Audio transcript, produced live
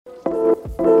Hey,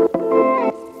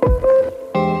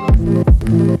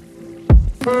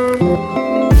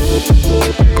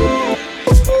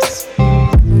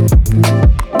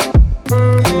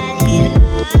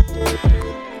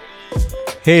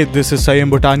 this is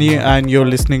Sayam Bhutani, and you're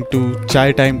listening to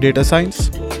Chai Time Data Science,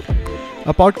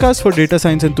 a podcast for data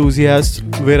science enthusiasts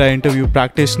where I interview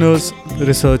practitioners,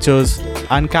 researchers,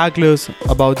 and cagglers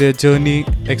about their journey,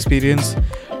 experience,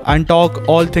 and talk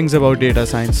all things about data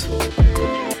science.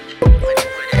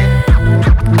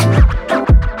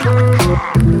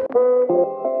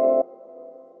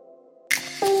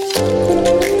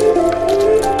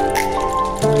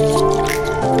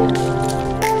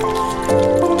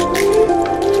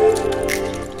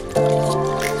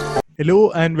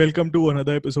 Hello and welcome to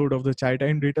another episode of the Chai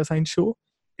Time Data Science Show.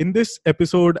 In this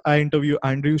episode, I interview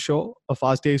Andrew Shaw, a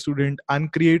FastAI student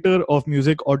and creator of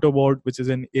Music Autobot, which is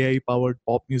an AI-powered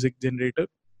pop music generator.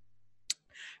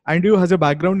 Andrew has a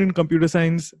background in computer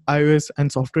science, iOS,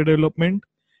 and software development,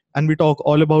 and we talk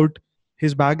all about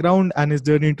his background and his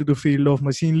journey into the field of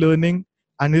machine learning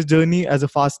and his journey as a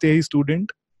FastAI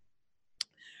student.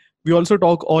 We also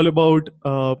talk all about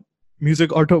Music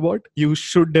Autobot. You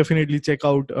should definitely check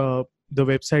out the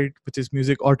website, which is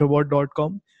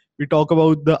musicautobot.com. We talk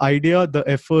about the idea, the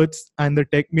efforts, and the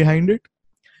tech behind it.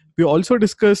 We also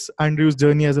discuss Andrew's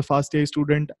journey as a FastAI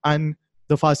student and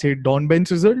the FastAI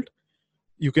Dawnbench result.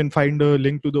 You can find a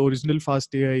link to the original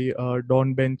FastAI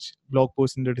Dawnbench blog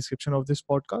post in the description of this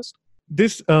podcast.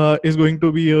 This is going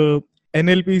to be a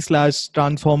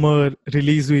NLP/Transformer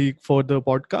release week for the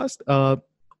podcast.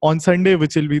 On Sunday,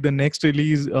 which will be the next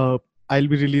release, I'll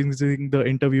be releasing the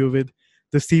interview with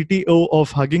the CTO of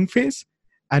Hugging Face,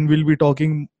 and we'll be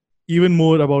talking even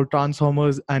more about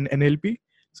Transformers and NLP.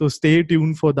 So stay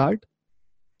tuned for that.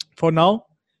 For now,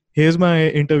 here's my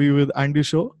interview with Andrew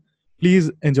Shaw.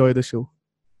 Please enjoy the show.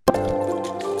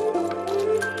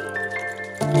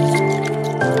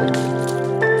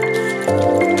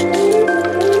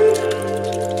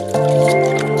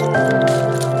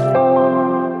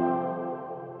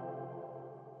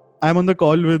 I'm on the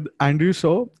call with Andrew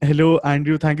Shaw. Hello,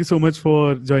 Andrew. Thank you so much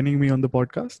for joining me on the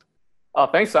podcast.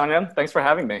 Thanks, Sanyan. Thanks for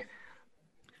having me.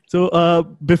 So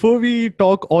before we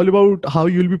talk all about how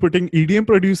you'll be putting EDM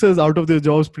producers out of their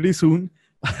jobs pretty soon,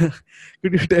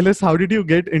 could you tell us how did you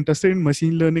get interested in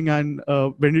machine learning and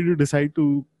when did you decide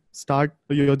to start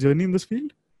your journey in this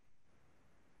field?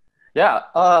 Yeah,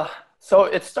 so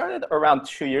it started around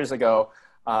 2 years ago.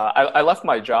 I left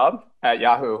my job at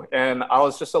Yahoo and I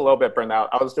was just a little bit burnt out.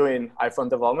 I was doing iPhone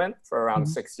development for around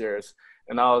 6 years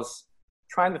and I was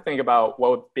trying to think about what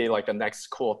would be like the next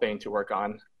cool thing to work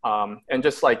on and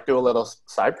just like do a little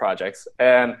side projects.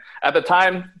 And at the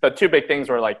time, the two big things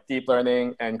were like deep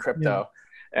learning and crypto.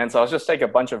 Yeah. And so I was just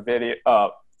taking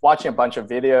watching a bunch of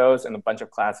videos and a bunch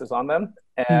of classes on them.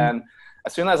 And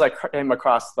as soon as I came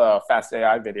across the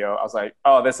FastAI video, I was like,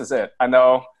 oh, this is it. I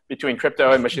know between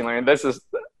crypto and machine learning,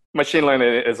 machine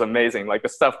learning is amazing, like the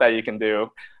stuff that you can do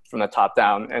from the top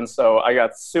down. And so I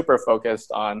got super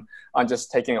focused on just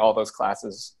taking all those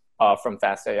classes from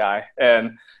FastAI.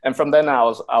 And from then I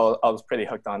was pretty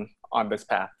hooked on this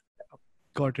path.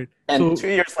 Got it. And 2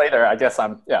 years later, I guess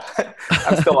I'm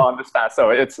still on this path.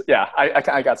 So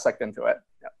I got sucked into it.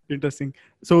 Yeah. Interesting.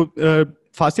 So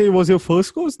FastAI was your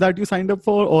first course that you signed up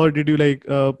for, or did you like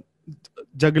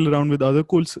juggle around with other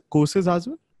courses as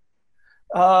well?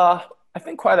 I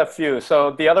think quite a few.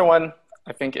 So the other one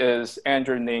I think is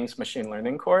Andrew Ng's machine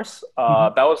learning course.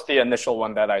 That was the initial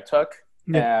one that I took.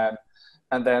 Yeah.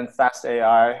 And then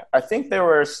FastAI, I think there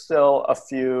were still a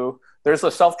few. There's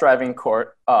a self-driving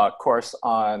course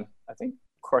on, I think,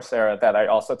 Coursera that I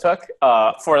also took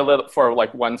for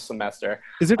like 1 semester.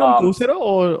 Is it on Coursera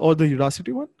or the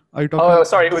Udacity one? Are you talking? Oh,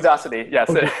 sorry, Udacity. Yes.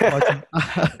 Okay.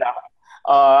 Yeah.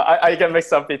 I get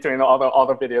mixed up between all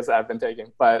the videos that I've been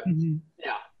taking, but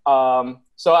yeah.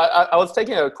 So I was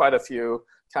taking quite a few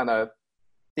kind of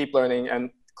deep learning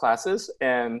and classes,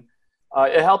 and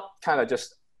it helped kind of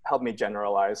just help me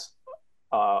generalize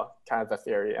kind of the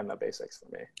theory and the basics for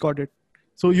me. Got it.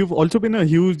 So you've also been a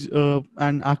huge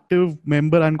and active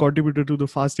member and contributor to the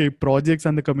FastAI projects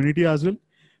and the community as well.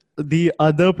 The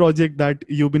other project that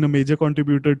you've been a major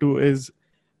contributor to is,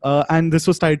 and this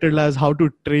was titled as How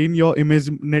to Train Your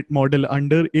ImageNet Model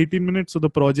Under 18 Minutes. So the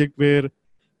project where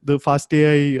the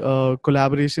FastAI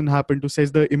collaboration happened to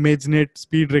set the ImageNet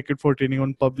speed record for training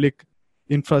on public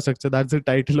infrastructure. That's the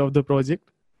title of the project.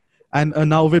 And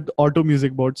now with Auto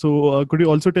Music Bot. So could you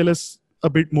also tell us a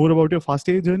bit more about your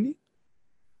FastAI journey?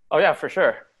 Oh yeah, for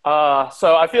sure.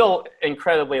 So I feel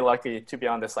incredibly lucky to be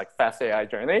on this like FastAI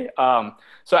journey.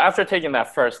 So after taking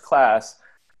that first class,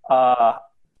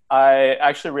 I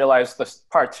actually realized this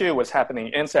part two was happening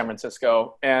in San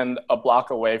Francisco and a block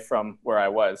away from where I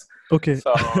was. Okay.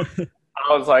 So I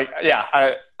was like,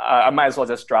 yeah, I might as well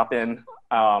just drop in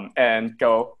and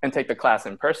go and take the class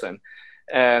in person.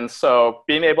 And so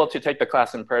being able to take the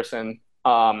class in person,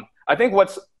 I think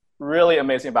what's really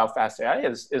amazing about FastAI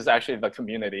is actually the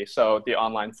community. So the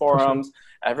online forums,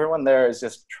 everyone there is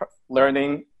just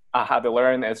learning how to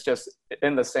learn. It's just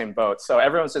in the same boat. So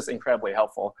everyone's just incredibly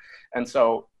helpful. And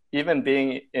so even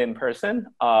being in person,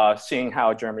 seeing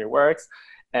how Jeremy works,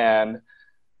 and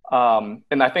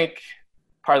I think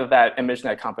part of that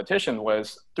ImageNet competition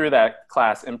was through that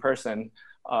class in person.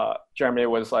 Jeremy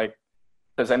was like,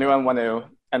 does anyone want to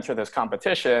enter this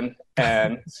competition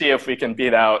and see if we can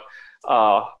beat out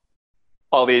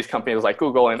all these companies like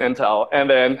Google and Intel? And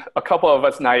then a couple of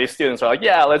us naive students are like,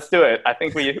 yeah, let's do it. I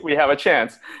think we have a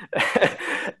chance.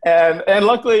 and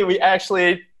luckily we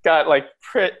actually got like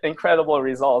incredible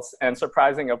results and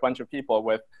surprising a bunch of people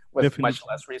with much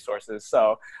less resources.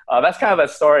 So that's kind of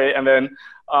that story. And then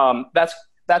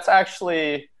that's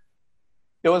actually,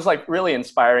 it was like really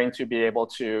inspiring to be able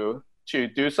to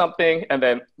do something and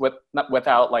then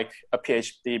without like a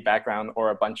PhD background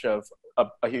or a bunch of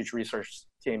a huge research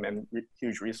team and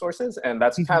huge resources. And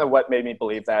that's kind of what made me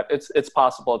believe that it's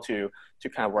possible to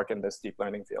kind of work in this deep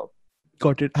learning field.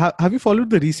 Got it. Have you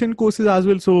followed the recent courses as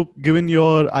well? So given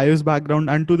your iOS background,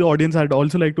 and to the audience, I'd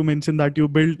also like to mention that you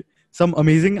built some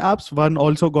amazing apps. One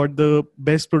also got the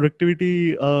best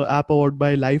productivity app award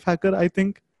by Lifehacker, I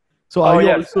think. So are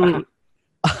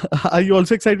you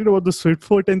also excited about the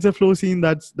Swift4 TensorFlow scene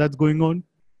that's going on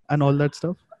and all that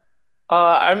stuff?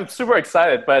 I'm super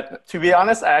excited, but to be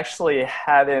honest, I actually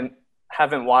haven't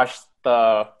watched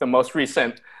the most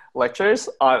recent lectures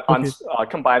on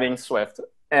combining Swift,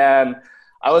 and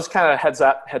I was kind of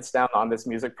heads down on this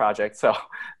music project. So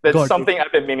that's something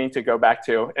I've been meaning to go back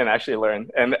to and actually learn,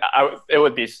 and it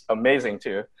would be amazing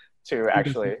to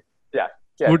actually, yeah.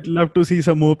 Would love to see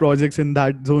some more projects in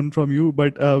that zone from you,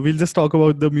 but we'll just talk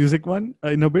about the music one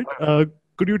in a bit.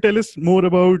 Could you tell us more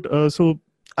about, so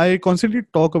I constantly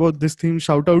talk about this theme.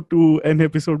 Shout out to an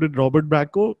episode with Robert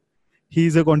Bracco.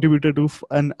 He's a contributor to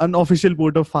an unofficial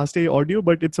port of FastAI audio,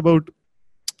 but it's about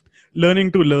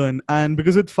learning to learn. And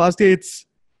because with FastAI, it's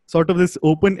sort of this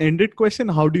open-ended question.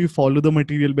 How do you follow the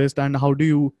material best and how do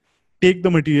you take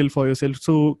the material for yourself?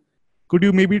 So could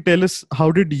you maybe tell us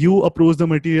how did you approach the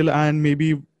material and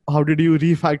maybe how did you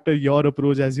refactor your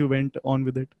approach as you went on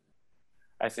with it?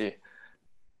 I see.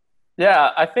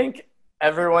 Yeah, I think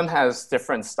everyone has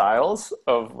different styles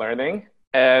of learning.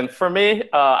 And for me,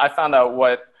 I found out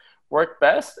what worked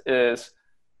best is,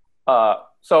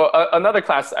 another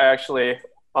class I actually,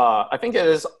 I think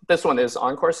this one is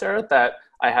on Coursera that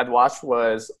I had watched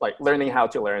was like learning how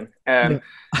to learn. And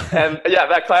yeah,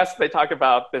 that class, they talk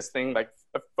about this thing like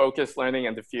focused learning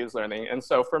and diffuse learning. And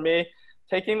so for me,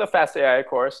 taking the FastAI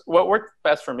course, what worked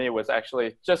best for me was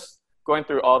actually just going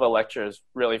through all the lectures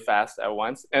really fast at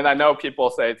once. And I know people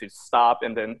say to stop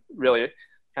and then really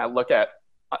kind of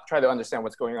try to understand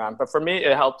what's going on. But for me,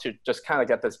 it helped to just kind of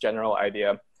get this general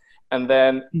idea. And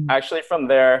then actually from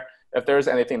there, if there's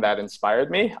anything that inspired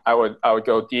me, I would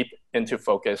go deep into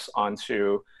focus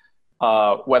onto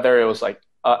whether it was like,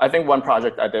 I think one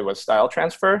project I did was style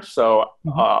transfer. So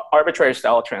arbitrary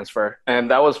style transfer. And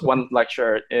that was one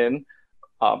lecture in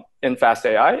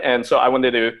FastAI. And so I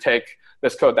wanted to take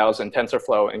this code that was in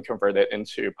TensorFlow and convert it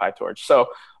into PyTorch. So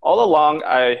all along,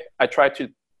 I tried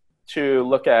to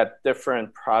look at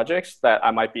different projects that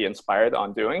I might be inspired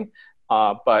on doing.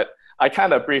 But I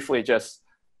kind of briefly just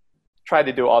try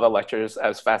to do all the lectures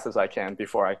as fast as I can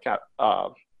before I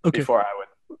before I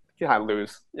would kind of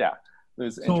lose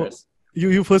interest.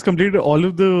 You first completed all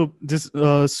of the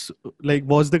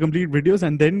watched the complete videos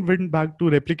and then went back to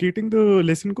replicating the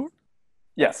lesson code?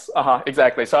 Yes,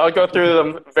 exactly. So I'll go through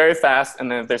them very fast, and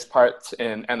then there's parts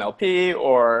in NLP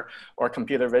or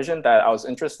computer vision that I was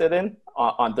interested in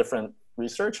on different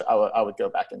research. I would go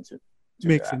back into.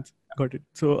 Makes sense. Got it.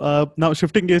 So now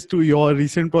shifting gears to your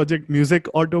recent project, Music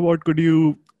Autobot, could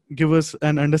you give us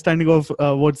an understanding of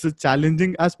what's the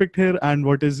challenging aspect here and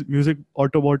what is Music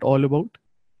Autobot all about?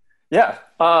 Yeah.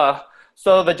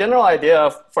 So the general idea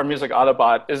for Music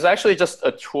Autobot is actually just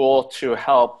a tool to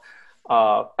help,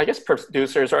 I guess,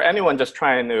 producers or anyone just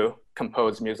trying to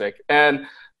compose music. And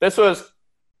this was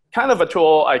kind of a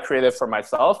tool I created for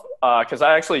myself because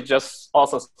I actually just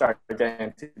also started getting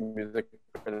into music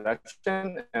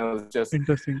production, and it was just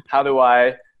interesting. How do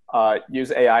I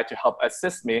use AI to help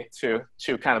assist me to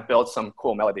kind of build some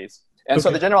cool melodies? And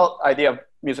so the general idea of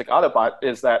Music Autobot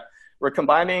is that we're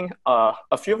combining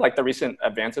a few of like the recent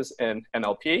advances in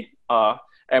NLP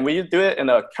And we do it in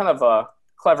a kind of a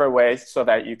clever way so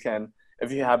that you can,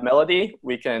 if you have melody,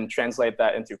 we can translate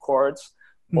that into chords.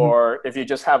 Or if you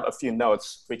just have a few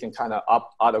notes, we can kind of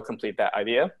auto-complete that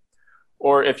idea.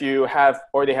 Or if you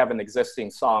already have an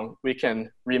existing song, we can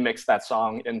remix that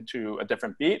song into a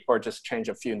different beat or just change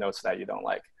a few notes that you don't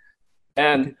like.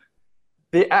 And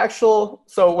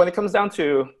so when it comes down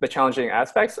to the challenging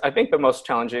aspects, I think the most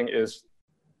challenging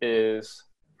is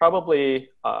probably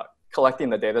collecting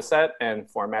the data set and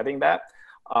formatting that.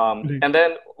 And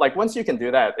then like once you can do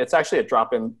that, it's actually a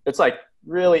drop-in. It's like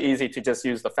really easy to just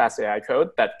use the FastAI code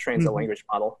that trains a language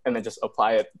model and then just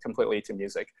apply it completely to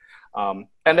music. And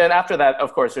then after that,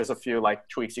 of course, there's a few like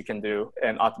tweaks you can do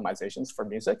and optimizations for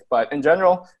music. But in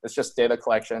general, it's just data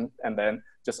collection and then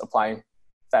just applying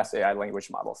FastAI language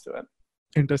models to it.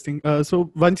 Interesting.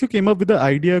 So once you came up with the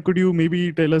idea, could you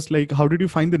maybe tell us like how did you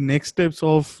find the next steps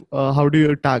of how do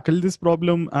you tackle this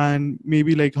problem, and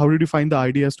maybe like how did you find the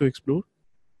ideas to explore?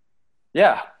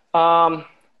 Yeah.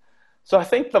 So I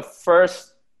think the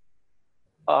first,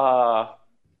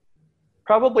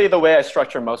 probably the way I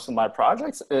structure most of my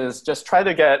projects is just try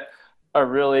to get a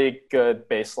really good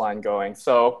baseline going.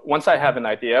 So once I have an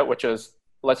idea, which is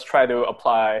let's try to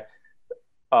apply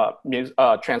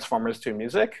transformers to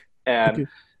music. And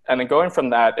then going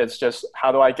from that, it's just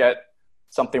how do I get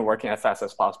something working as fast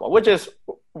as possible, which is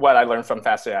what I learned from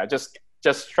FastAI.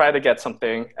 Just try to get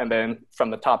something, and then from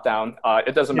the top down,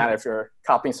 it doesn't matter if you're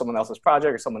copying someone else's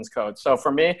project or someone's code. So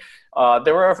for me,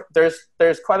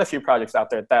 there's quite a few projects out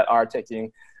there that are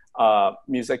taking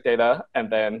music data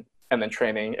and then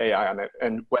training AI on it,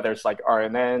 and whether it's like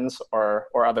RNNs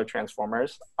or other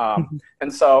transformers.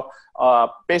 And so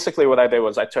basically what I did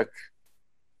was I took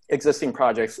existing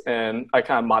projects and I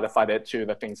kind of modified it to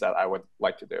the things that I would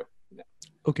like to do. Yeah.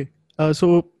 Okay.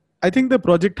 So I think the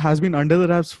project has been under the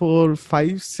wraps for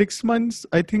 5-6 months,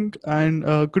 I think. And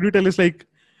could you tell us like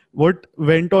what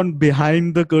went on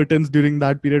behind the curtains during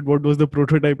that period? What was the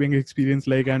prototyping experience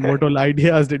like, and what all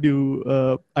ideas did you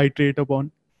iterate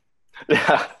upon?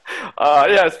 Yeah,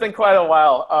 it's been quite a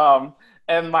while.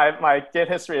 And my Git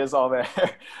history is all there.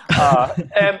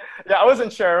 And yeah, I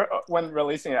wasn't sure when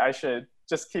releasing it, I should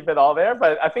just keep it all there.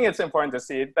 But I think it's important to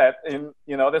see that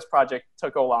this project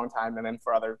took a long time, and then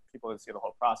for other people to see the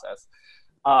whole process.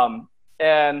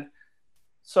 And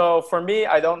so for me,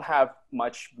 I don't have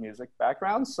much music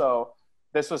background. So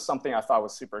this was something I thought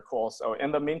was super cool. So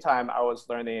in the meantime, I was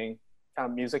learning kind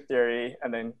of music theory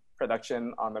and then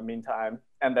production on the meantime,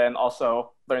 and then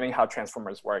also learning how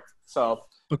transformers work. So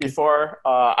before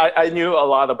I knew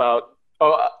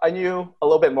I knew a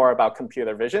little bit more about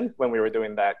computer vision when we were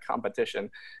doing that competition.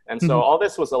 And so all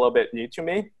this was a little bit new to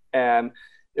me. And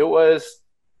it was,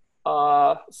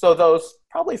 so those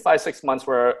probably 5-6 months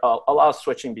were a lot of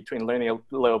switching between learning a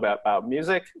little bit about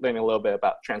music, learning a little bit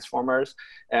about transformers.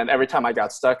 And every time I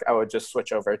got stuck, I would just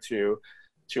switch over to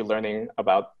learning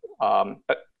about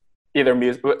either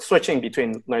switching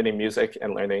between learning music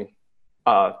and learning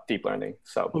deep learning.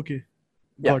 So,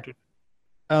 Got it.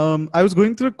 I was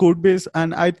going through the code base,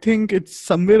 and I think it's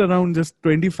somewhere around just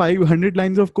 2,500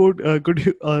 lines of code. Could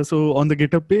you, so on the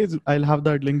GitHub page, I'll have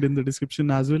that linked in the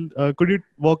description as well. Could you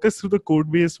walk us through the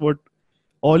code base, what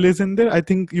all is in there? I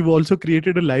think you've also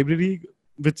created a library,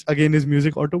 which again is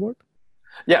Music Autobot.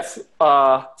 Yes.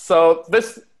 So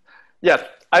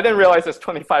I didn't realize there's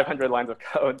 2,500 lines of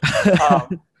code.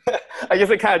 I guess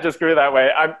it kind of just grew that way.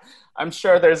 I'm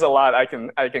sure there's a lot I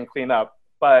can clean up,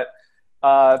 but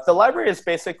the library is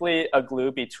basically a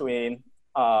glue between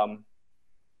a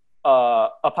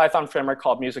Python framework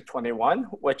called Music 21,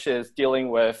 which is dealing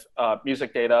with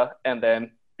music data and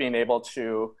then being able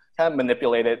to kind of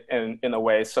manipulate it in a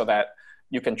way so that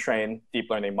you can train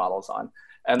deep learning models on.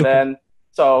 And then,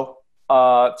 so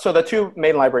the two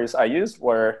main libraries I used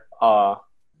were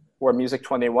Music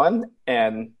 21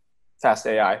 and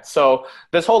FastAI. So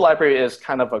this whole library is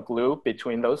kind of a glue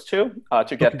between those two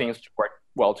to get things to work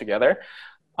well together.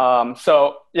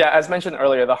 So yeah, as mentioned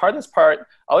earlier, the hardest part,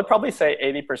 I would probably say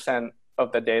 80%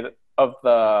 of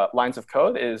the lines of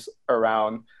code is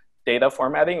around data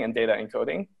formatting and data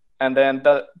encoding. And then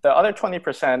the other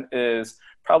 20% is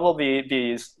probably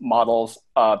these models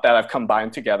that I've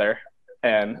combined together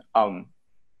and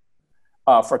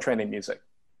for training music.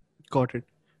 Got it.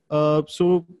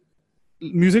 So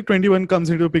Music 21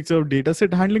 comes into the picture of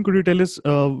dataset handling. Could you tell us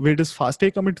where does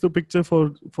FastAI come into the picture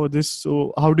for this?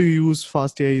 So how do you use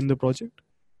FastAI in the project?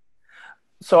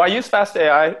 So I use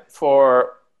FastAI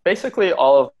for basically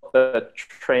all of the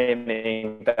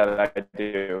training that I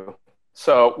do.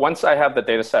 So once I have the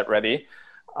data set ready,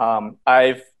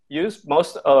 I've used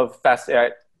most of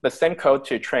FastAI, the same code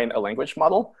to train a language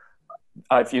model.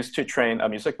 I've used to train a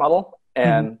music model.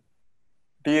 And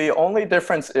the only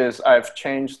difference is I've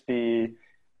changed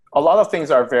a lot of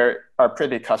things are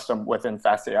pretty custom within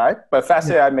FastAI, but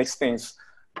FastAI makes things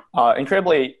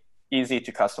incredibly easy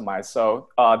to customize. So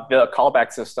the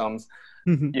callback systems,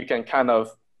 you can kind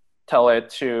of tell it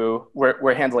to,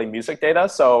 we're handling music data.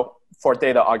 So for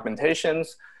data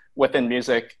augmentations within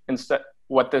music, instead,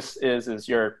 what this is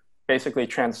you're basically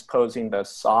transposing the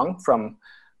song from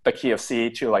the key of C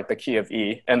to like the key of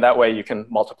E. And that way you can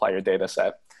multiply your data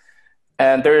set.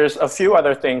 And there's a few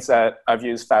other things that I've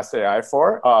used FastAI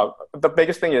for. The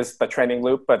biggest thing is the training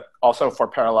loop, but also for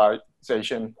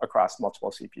parallelization across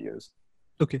multiple CPUs.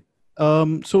 Okay.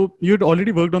 So you'd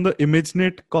already worked on the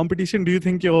ImageNet competition. Do you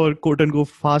think your quote-unquote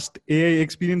fast AI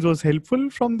experience was helpful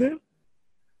from there?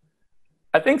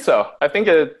 I think so. I think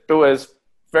it was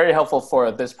very helpful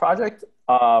for this project.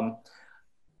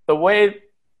 The way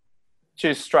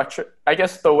to structure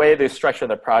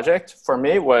the project for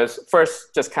me was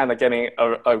first just kind of getting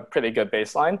a pretty good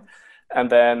baseline. And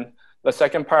then the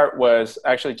second part was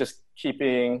actually just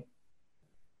keeping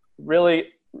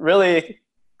really,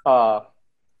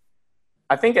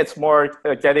 I think it's more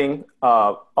getting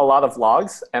a lot of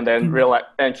logs and then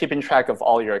and keeping track of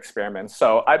all your experiments.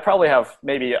 So I probably have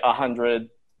maybe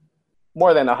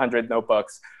more than 100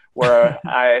 notebooks where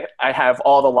I have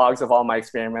all the logs of all my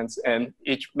experiments, and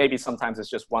maybe sometimes it's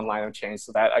just one line of change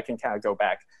so that I can kind of go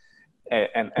back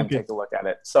and take a look at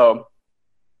it. So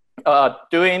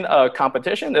doing a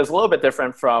competition is a little bit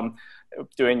different from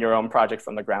doing your own project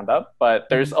from the ground up, but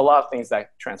there's a lot of things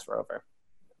that transfer over.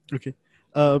 Okay.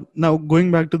 Now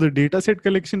going back to the dataset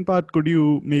collection part, could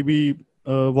you maybe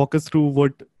walk us through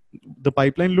what the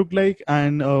pipeline looked like,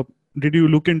 and did you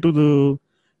look into the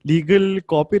legal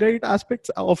copyright aspects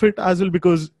of it as well?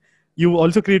 Because you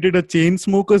also created a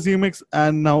Chainsmokers remix,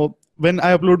 and now when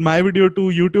I upload my video to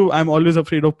YouTube, I'm always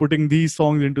afraid of putting these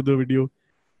songs into the video.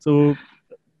 So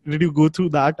did you go through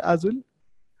that as well?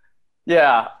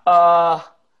 Yeah.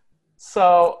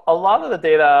 So a lot of the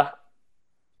data,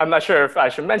 I'm not sure if I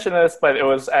should mention this, but it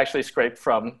was actually scraped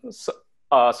from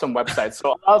some websites.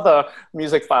 So a lot of the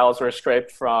music files were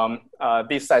scraped from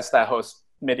these sites that host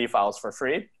MIDI files for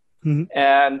free.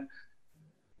 And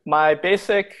my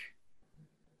basic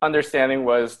understanding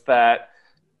was that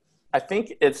I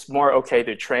think it's more okay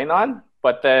to train on,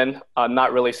 but then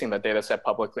not releasing the data set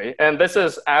publicly. And this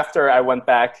is after I went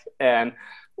back, and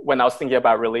when I was thinking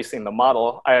about releasing the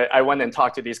model, I went and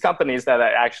talked to these companies that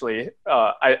I actually,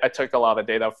 I took a lot of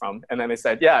data from. And then they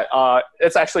said, yeah,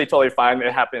 it's actually totally fine.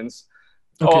 It happens.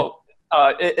 Okay.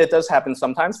 It does happen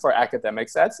sometimes for academic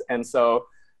sets. And so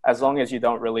as long as you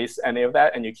don't release any of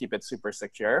that and you keep it super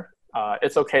secure,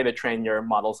 it's okay to train your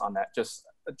models on that. Just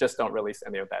don't release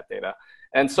any of that data.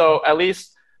 And so at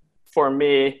least for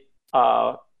me,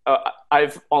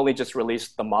 I've only just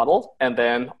released the model, and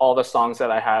then all the songs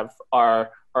that I have are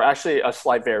actually a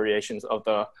slight variations of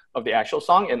the actual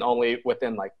song, and only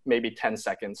within like maybe 10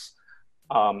 seconds,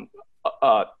 a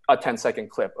 10-second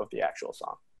clip of the actual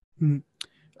song.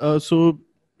 So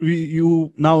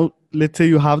you now, let's say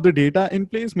you have the data in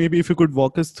place. Maybe if you could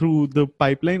walk us through the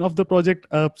pipeline of the project.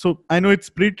 So I know it's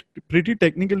pretty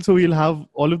technical, so we'll have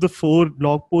all of the 4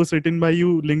 blog posts written by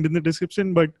you linked in the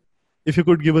description. But if you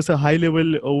could give us a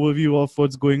high-level overview of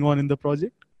what's going on in the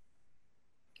project.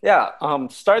 Yeah,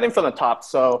 starting from the top.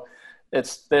 So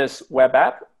it's this web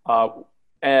app,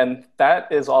 and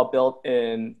that is all built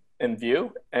in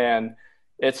Vue, and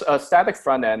it's a static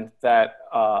front end that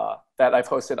I've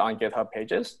hosted on GitHub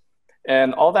Pages.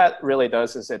 And all that really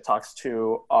does is it talks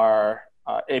to our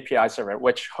API server,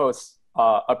 which hosts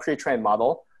a pre-trained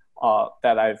model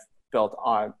that I've built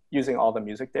on using all the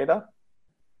music data.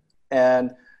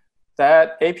 And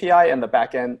that API in the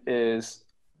backend is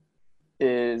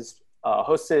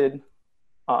hosted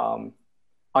on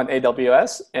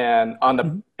AWS and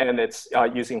and it's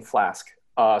using Flask.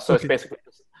 So it's basically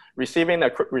receiving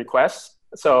a request.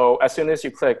 So as soon as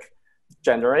you click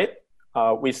generate,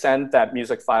 we send that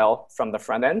music file from the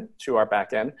front end to our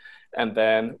back end, and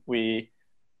then we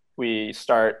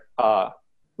start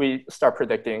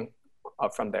predicting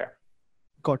from there.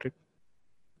 Got it.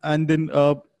 And then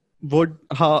how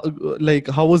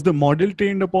was the model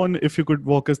trained upon? If you could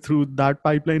walk us through that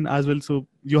pipeline as well. So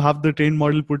you have the trained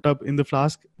model put up in the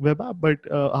Flask web app, but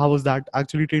how was that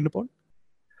actually trained upon?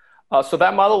 So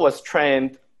that model was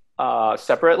trained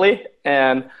separately,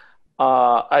 and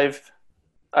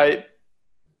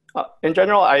in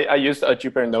general, I used a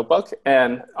Jupyter notebook,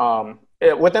 and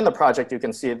within the project, you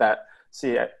can see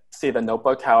the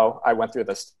notebook, how I went through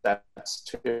the steps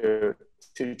to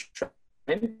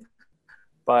train.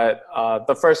 But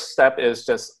the first step is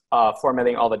just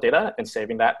formatting all the data and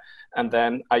saving that. And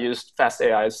then I used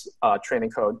FastAI's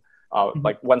training code,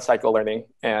 like one cycle learning,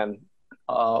 and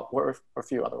were a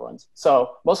few other ones.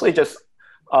 So mostly just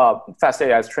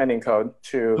FastAI's training code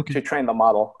to train the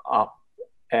model.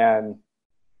 And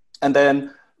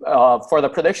then for the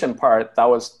prediction part, that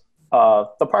was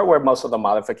the part where most of the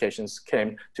modifications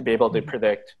came to be able to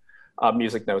predict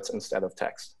music notes instead of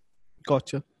text.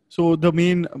 Gotcha. So the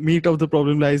main meat of the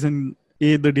problem lies in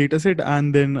the data set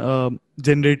and then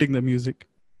generating the music.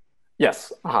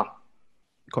 Yes. Got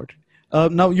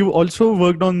it. Now, you also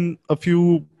worked on a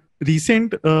few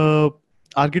recent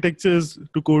architectures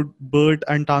to code BERT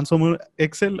and Transformer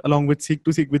XL along with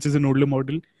Seek2Seek, which is an older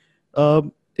model.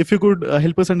 If you could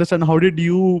help us understand, how did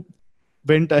you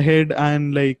went ahead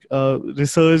and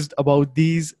researched about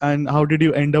these, and how did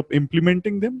you end up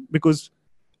implementing them? Because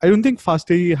I don't think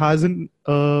FastAI has an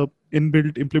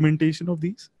inbuilt implementation of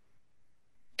these.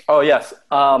 Oh, yes.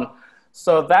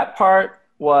 So that part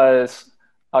was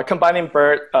combining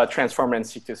BERT, Transformer, and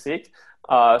Seek2Seek.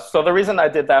 So the reason I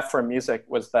did that for music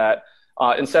was that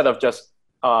instead of just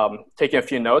taking a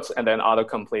few notes and then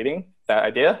auto-completing that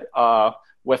idea,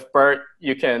 with BERT,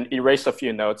 you can erase a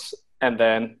few notes, and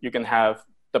then you can have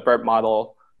the BERT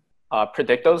model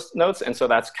predict those notes. And so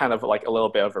that's kind of like a little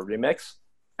bit of a remix.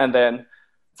 And then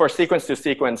for sequence to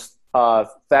sequence,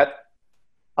 that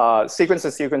sequence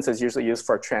to sequence is usually used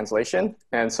for translation.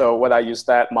 And so what I used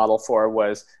that model for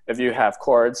was, if you have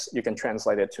chords, you can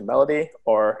translate it to melody,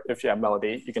 or if you have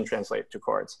melody, you can translate it to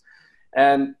chords.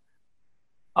 And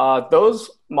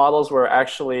those models were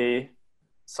actually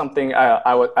something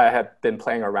I had been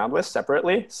playing around with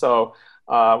separately. So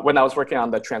when I was working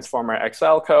on the Transformer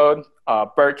XL code,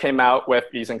 BERT came out with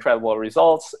these incredible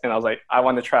results. And I was like, I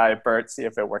want to try BERT, see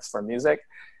if it works for music.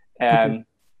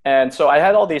 And so I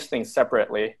had all these things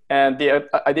separately. And the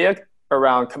idea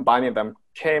around combining them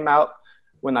came out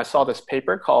when I saw this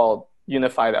paper called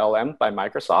Unified LM by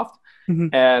Microsoft.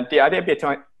 And the idea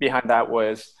behind that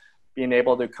was being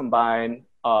able to combine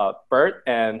BERT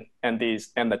and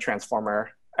the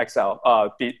Transformer XL.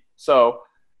 So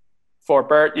for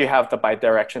BERT, you have the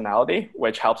bidirectionality,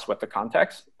 which helps with the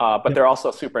context, but they're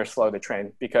also super slow to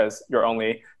train because you're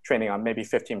only training on maybe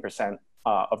 15%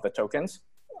 of the tokens.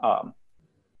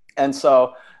 And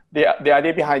so the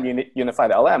idea behind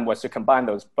Unified LM was to combine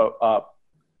those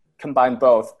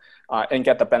both and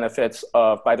get the benefits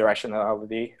of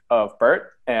bidirectionality of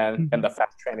BERT and the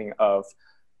fast training of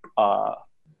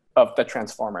the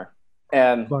Transformer.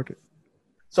 And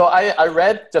so I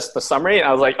read just the summary and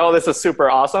I was like, oh, this is super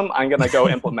awesome. I'm going to go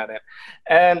implement it.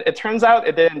 And it turns out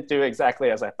it didn't do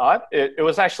exactly as I thought. It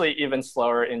was actually even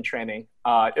slower in training.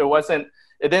 It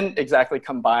didn't exactly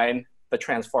combine the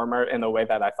Transformer in the way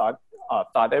that I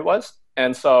thought it was.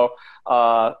 And so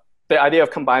the idea of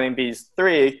combining these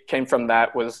three came from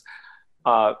that was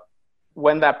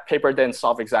when that paper didn't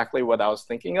solve exactly what I was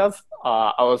thinking of,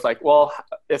 I was like, well,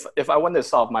 if I wanted to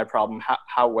solve my problem,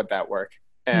 how would that work?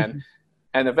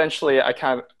 And eventually I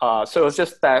so it was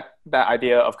just that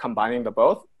idea of combining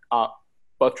both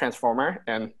Transformer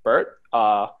and BERT,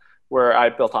 where I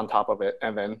built on top of it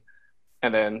and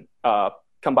then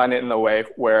combine it in a way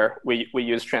where we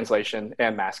use translation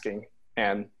and masking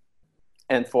and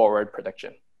forward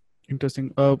prediction.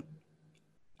 Interesting.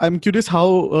 I'm curious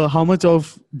how much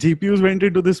of GPUs went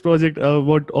into this project.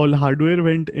 What all hardware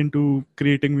went into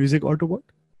creating Music Autobot?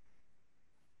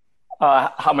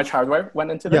 How much hardware went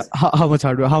into this? Yeah, how much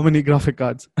hardware? How many graphic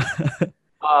cards?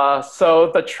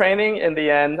 So the training, in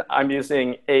the end, I'm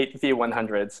using 8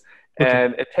 V100s,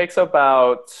 and it takes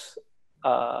about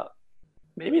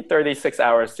maybe 36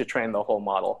 hours to train the whole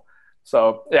model.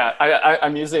 So yeah,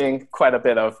 I'm using quite a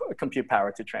bit of compute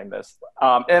power to train this.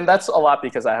 And that's a lot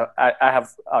because I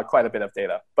have quite a bit of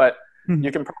data, but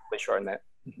you can probably shorten it.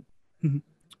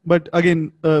 But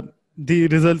again, the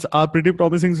results are pretty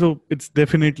promising, so it's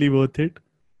definitely worth it.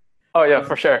 Oh yeah,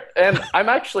 for sure. And I'm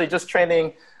actually just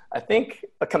training, I think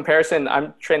a comparison,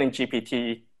 I'm training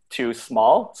GPT-2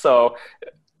 small. So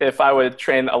if I would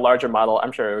train a larger model,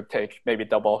 I'm sure it would take maybe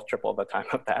double, triple the time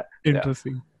of that.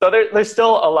 Interesting. Yeah. So there's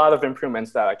still a lot of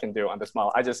improvements that I can do on this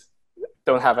model. I just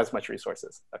don't have as much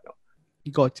resources.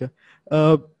 Gotcha.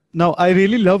 Now, I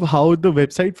really love how the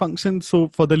website functions. So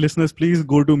for the listeners, please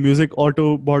go to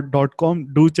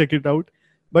musicautobot.com. Do check it out.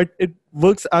 But it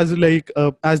works as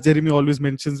as Jeremy always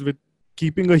mentions, with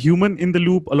keeping a human in the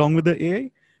loop along with the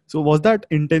AI. So was that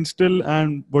intentional,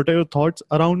 and what are your thoughts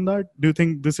around that? Do you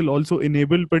think this will also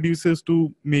enable producers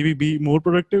to maybe be more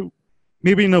productive,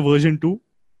 maybe in a version 2?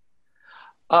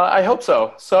 I hope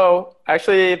so. So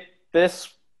actually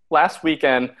this last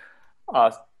weekend,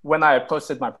 when I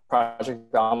posted my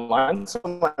project online,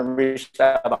 someone reached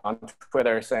out on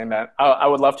Twitter saying that I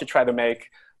would love to try to make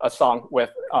a song with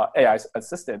AI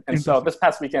assisted. And so this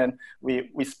past weekend, we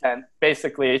spent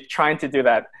basically trying to do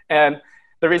that. And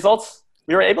the results,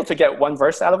 we were able to get one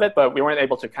verse out of it, but we weren't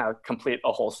able to kind of complete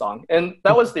a whole song. And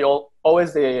that was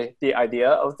always the idea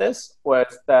of this,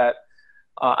 was that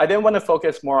I didn't want to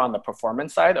focus more on the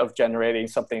performance side of generating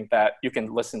something that you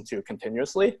can listen to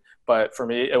continuously. But for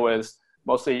me, it was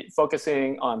mostly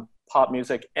focusing on pop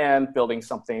music and building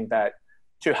something that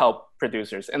to help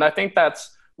producers. And I think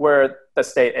that's where the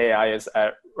state AI is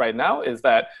at right now, is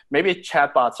that maybe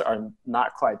chatbots are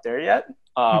not quite there yet,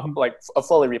 like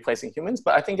fully replacing humans.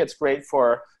 But I think it's great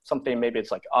for something, maybe it's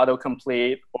like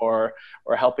autocomplete or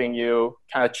helping you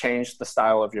kind of change the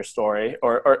style of your story.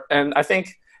 And I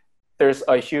think there's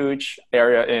a huge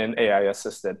area in AI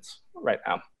assistance right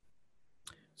now.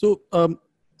 So,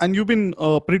 and you've been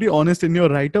pretty honest in your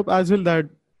write-up as well that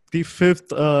the fifth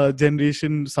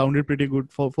generation sounded pretty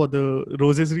good for the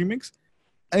Roses remix.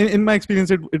 In my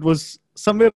experience, it was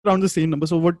somewhere around the same number.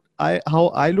 So how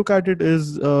I look at it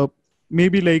is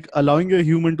maybe like allowing a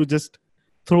human to just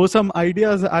throw some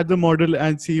ideas at the model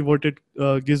and see what it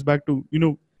gives back to,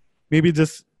 maybe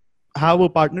just have a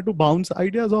partner to bounce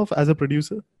ideas off as a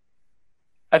producer.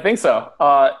 I think so.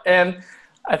 And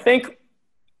I think,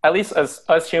 at least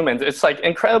as humans, it's like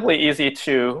incredibly easy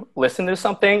to listen to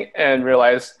something and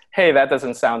realize, hey, that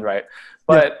doesn't sound right.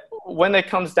 But when it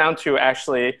comes down to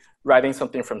actually writing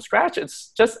something from scratch,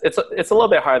 it's a little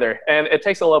bit harder, and it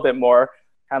takes a little bit more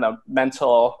kind of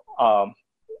mental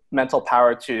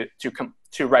power to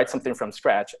write something from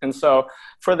scratch. And so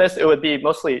for this, it would be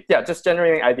mostly just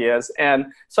generating ideas, and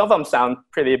some of them sound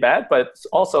pretty bad, but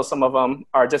also some of them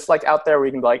are just like out there where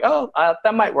you can be like, oh,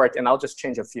 that might work, and I'll just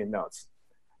change a few notes.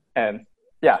 And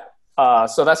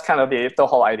so that's kind of the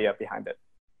whole idea behind it.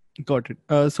 Got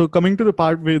it. So coming to the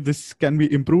part where this can be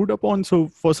improved upon. So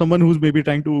for someone who's maybe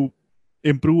trying to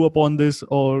improve upon this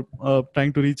or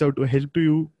trying to reach out to help to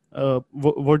you,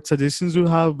 what suggestions you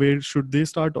have? Where should they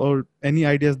start, or any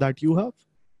ideas that you have?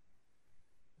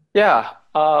 Yeah.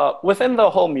 Within the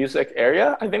whole music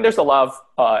area, I think there's a lot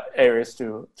of areas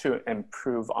to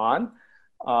improve on.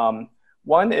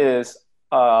 One is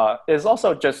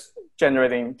also just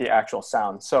generating the actual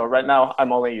sound. So right now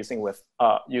I'm only using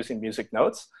music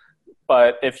notes,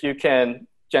 but if you can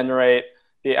generate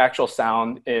the actual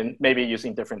sound in maybe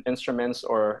using different instruments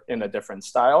or in a different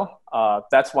style,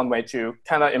 that's one way to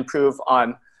kind of improve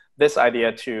on this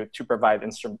idea to provide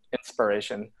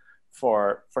inspiration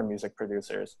for music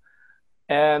producers.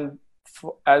 And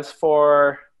as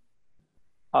for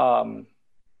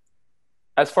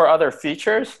other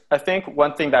features, I think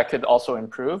one thing that could also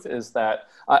improve is that,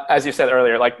 as you said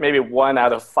earlier, like maybe 1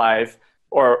 out of 5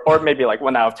 or maybe like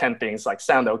 1 out of 10 things like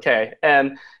sound okay.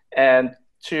 And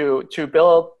to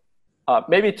build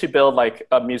like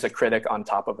a music critic on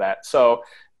top of that. So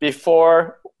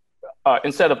before,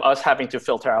 instead of us having to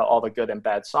filter out all the good and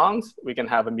bad songs, we can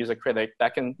have a music critic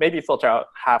that can maybe filter out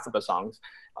half of the songs,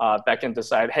 that can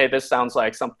decide, hey, this sounds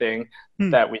like something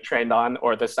that we trained on,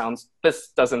 or this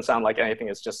doesn't sound like anything,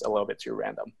 it's just a little bit too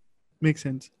random. Makes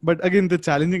sense. But again, the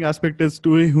challenging aspect is,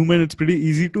 to a human, it's pretty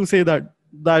easy to say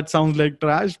that sounds like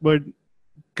trash, but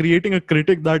creating a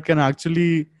critic that can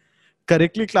actually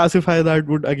correctly classify that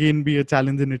would again be a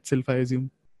challenge in itself, I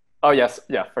assume. Oh, yes.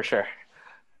 Yeah, for sure.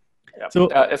 Yeah. So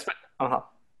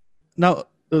now,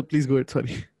 please go ahead.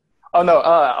 Sorry. Oh, no.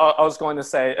 I was going to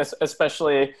say,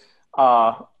 especially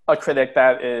a critic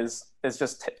that is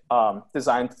just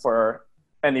designed for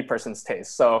any person's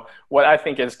taste. So what I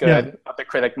think is good, the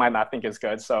critic might not think is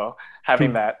good. So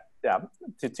having that,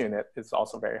 to tune it is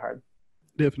also very hard.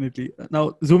 Definitely.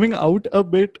 Now, zooming out a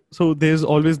bit, so there's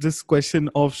always this question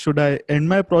of, should I end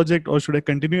my project or should I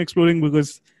continue exploring,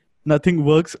 because nothing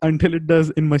works until it does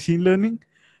in machine learning.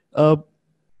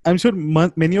 I'm sure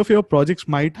many of your projects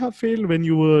might have failed when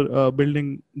you were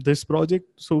building this project.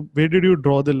 So where did you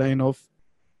draw the line of,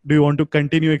 do you want to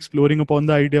continue exploring upon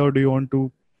the idea, or do you want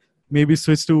to maybe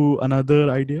switch to another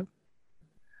idea?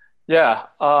 Yeah,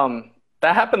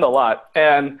 that happened a lot.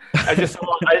 And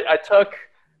I took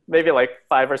maybe like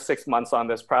 5 or 6 months on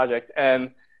this project.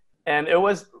 And it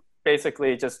was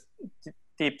basically just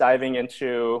deep diving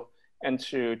into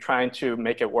trying to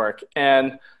make it work.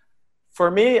 And for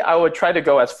me, I would try to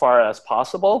go as far as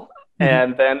possible.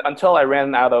 And then until I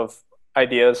ran out of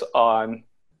ideas on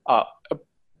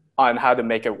how to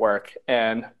make it work.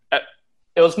 And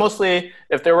it was mostly,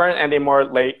 if there weren't any more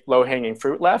low-hanging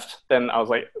fruit left, then I was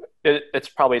like, it's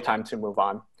probably time to move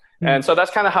on. And so that's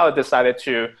kind of how I decided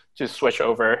to switch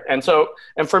over. And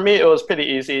for me, it was pretty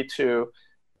easy to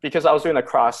because I was doing a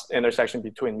cross intersection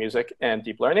between music and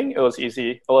deep learning, it was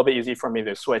a little bit easy for me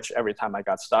to switch every time I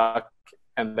got stuck.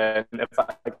 And then if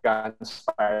I got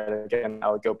inspired again, I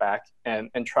would go back and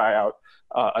try out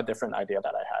a different idea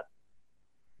that I had.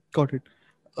 Got it.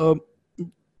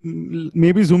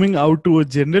 Maybe zooming out to a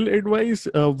general advice,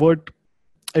 what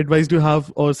advice do you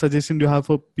have or suggestion do you have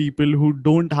for people who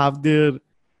don't have their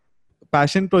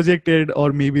passion projected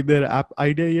or maybe their app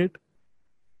idea yet?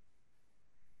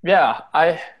 Yeah,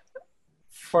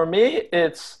 for me,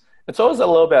 it's always a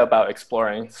little bit about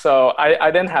exploring. So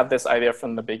I didn't have this idea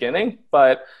from the beginning,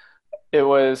 but it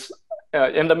was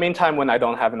in the meantime, when I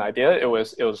don't have an idea, it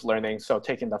was learning. So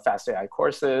taking the Fast AI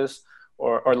courses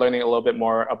or learning a little bit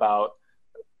more about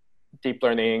deep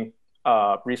learning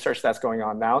research that's going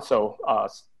on now. So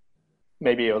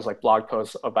maybe it was like blog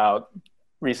posts about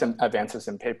recent advances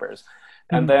in papers.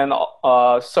 And then,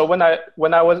 so when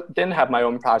I didn't have my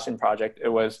own passion project, it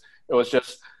was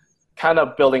just kind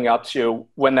of building up to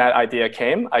when that idea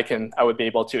came, I would be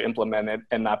able to implement it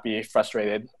and not be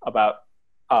frustrated about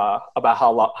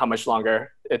how much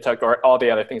longer it took or all the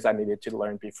other things I needed to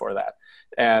learn before that.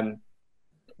 And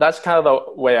that's kind of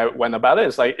the way I went about it.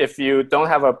 Is like, if you don't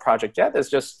have a project yet, it's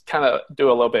just kind of do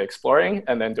a little bit exploring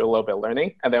and then do a little bit of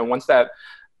learning. And then once that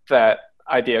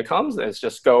idea comes, it's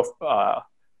just go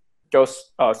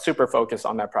super focused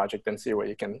on that project and see what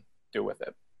you can do with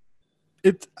it.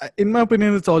 It's, in my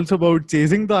opinion, it's also about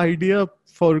chasing the idea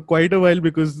for quite a while,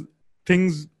 because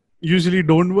things usually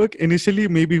don't work initially,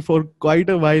 maybe for quite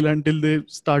a while until they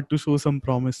start to show some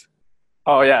promise.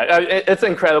 Oh yeah, it's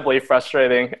incredibly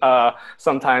frustrating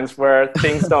sometimes where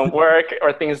things don't work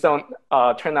or things don't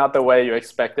turn out the way you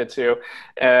expect it to.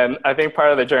 And I think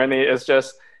part of the journey is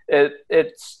just it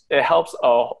helps.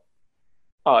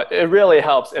 It really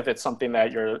helps if it's something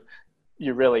that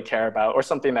you really care about or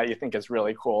something that you think is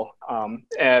really cool.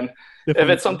 And if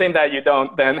it's something that you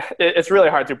don't, then it's really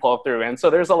hard to pull through. And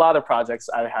so there's a lot of projects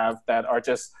I have that are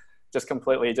just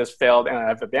completely just failed and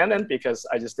I've abandoned because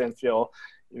I just didn't feel,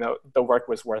 the work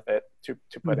was worth it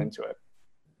to put into it.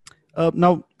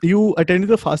 Now, you attended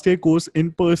the Fast AI course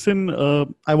in person.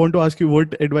 I want to ask you,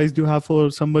 what advice do you have for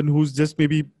someone who's just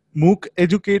maybe MOOC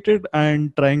educated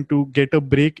and trying to get a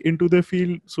break into the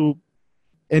field? So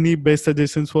any best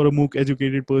suggestions for a MOOC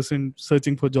educated person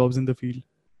searching for jobs in the field?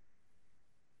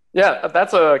 Yeah,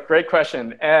 that's a great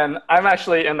question. And I'm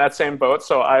actually in that same boat.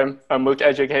 So I'm a MOOC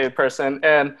educated person,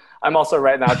 and I'm also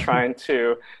right now trying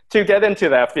to get into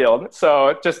that field.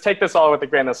 So just take this all with a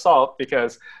grain of salt,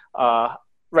 because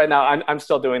right now I'm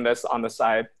still doing this on the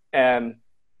side. And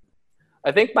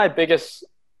I think my biggest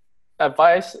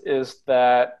advice is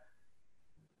that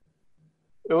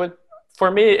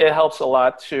for me, it helps a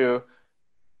lot to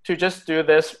just do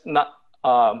this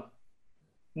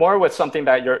more with something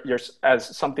that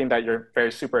you're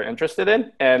very super interested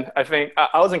in. And I think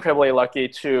I was incredibly lucky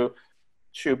to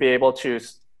be able to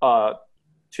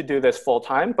do this full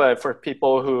time. But for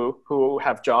people who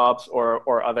have jobs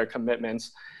or other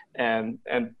commitments and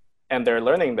they're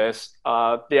learning this,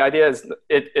 the idea is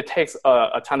it takes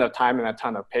a ton of time and a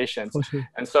ton of patience. Sure.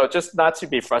 And so just not to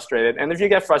be frustrated. And if you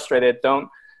get frustrated, don't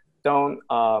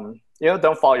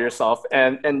fault yourself,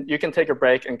 and you can take a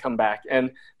break and come back.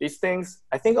 And these things,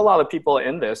 I think a lot of people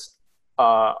in this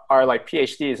are like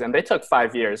PhDs, and they took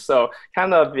 5 years. So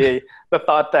kind of the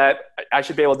thought that I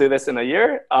should be able to do this in a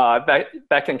year,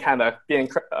 that can kind of be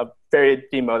very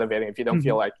demotivating if you don't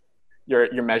feel like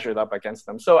you're measured up against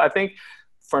them. So I think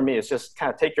for me, it's just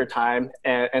kind of take your time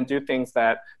and do things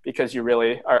that because you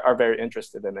really are very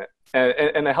interested in it,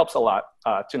 and it helps a lot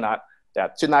to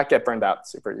not get burned out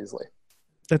super easily.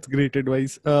 That's great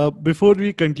advice. Before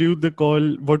we conclude the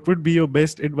call, what would be your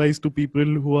best advice to people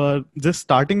who are just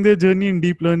starting their journey in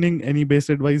deep learning? Any best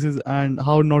advices, and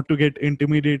how not to get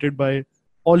intimidated by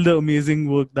all the amazing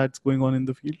work that's going on in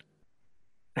the field?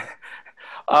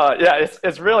 Yeah,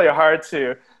 it's really hard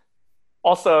to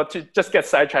just get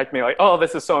sidetracked, me like, oh,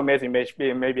 this is so amazing,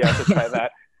 maybe I should try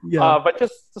that. Yeah. But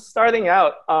just starting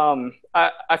out,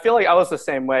 I feel like I was the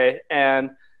same way, and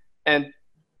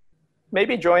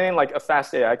maybe joining like a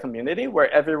Fast AI community where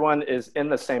everyone is in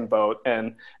the same boat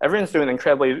and everyone's doing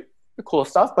incredibly cool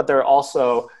stuff, but they're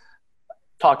also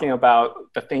talking about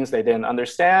the things they didn't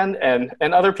understand, and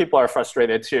other people are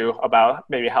frustrated too about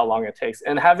maybe how long it takes.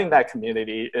 And having that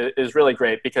community is really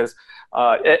great because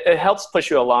it helps push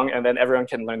you along, and then everyone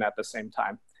can learn at the same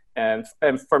time. And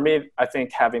for me, I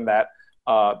think having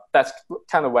that's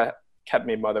kind of what kept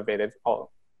me motivated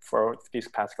for these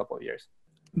past couple of years.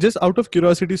 Just out of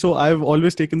curiosity, so I've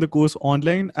always taken the course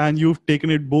online, and you've taken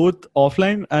it both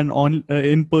offline and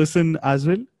in person as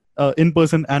well? in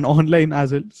person and online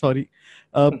as well. Sorry.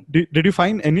 Did you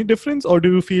find any difference, or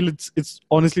do you feel it's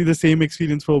honestly the same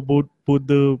experience for both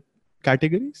the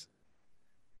categories?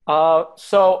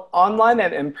 So online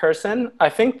and in person, I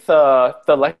think the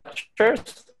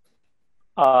lectures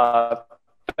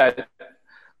that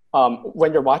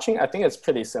when you're watching, I think it's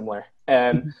pretty similar.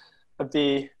 And I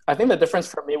think the difference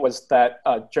for me was that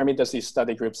Jeremy does these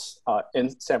study groups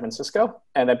in San Francisco,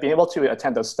 and then being able to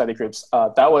attend those study groups,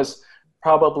 that was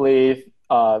probably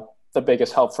the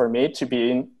biggest help for me, to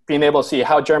being able to see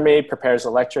how Jeremy prepares the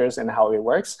lectures and how it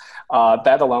works.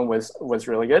 That alone was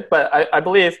really good. But I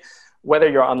believe whether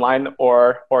you're online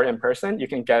or in person, you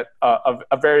can get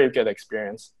a very good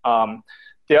experience.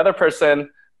 The other person,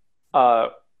 I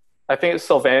think it's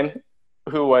Sylvain,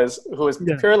 who was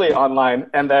purely online,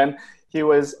 and then he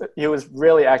was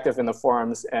really active in the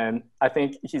forums, and I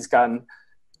think he's gotten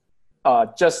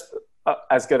just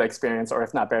as good experience, or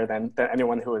if not better than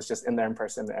anyone who was just in there in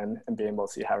person and being able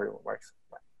to see how everyone works.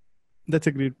 That's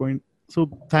a great point. So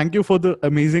thank you for the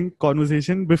amazing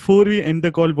conversation. Before we end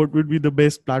the call, what would be the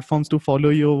best platforms to follow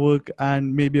your work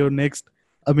and maybe your next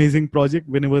amazing project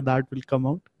whenever that will come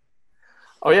out?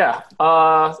 Oh yeah.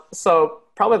 So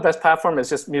probably the best platform is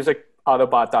just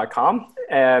musicautobot.com,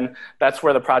 and that's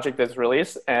where the project is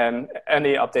released, and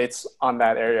any updates on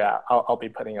that area I'll be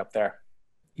putting up there.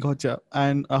 Gotcha.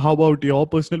 And how about your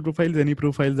personal profiles? Any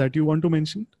profiles that you want to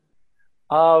mention?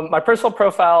 My personal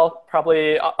profile,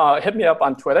 probably hit me up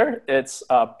on Twitter. It's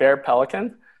Bear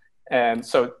Pelican, and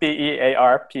so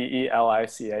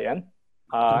BearPelican.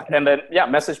 And then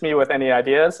message me with any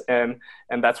ideas, and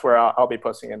that's where I'll be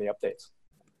posting any updates.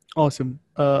 Awesome.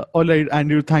 All right,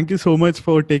 Andrew, thank you so much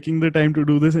for taking the time to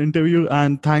do this interview,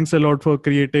 and thanks a lot for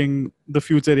creating the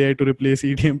future AI to replace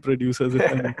EDM producers.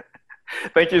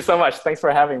 Thank you so much. Thanks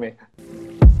for having me.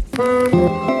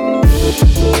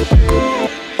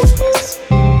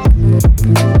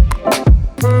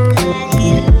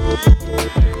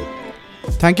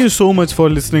 Thank you so much for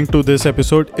listening to this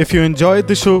episode. If you enjoyed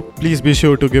the show, please be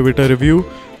sure to give it a review,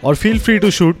 or feel free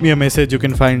to shoot me a message. You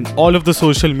can find all of the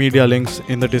social media links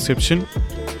in the description.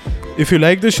 If you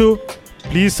like the show,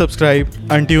 please subscribe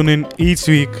and tune in each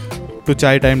week to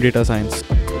Chai Time Data Science.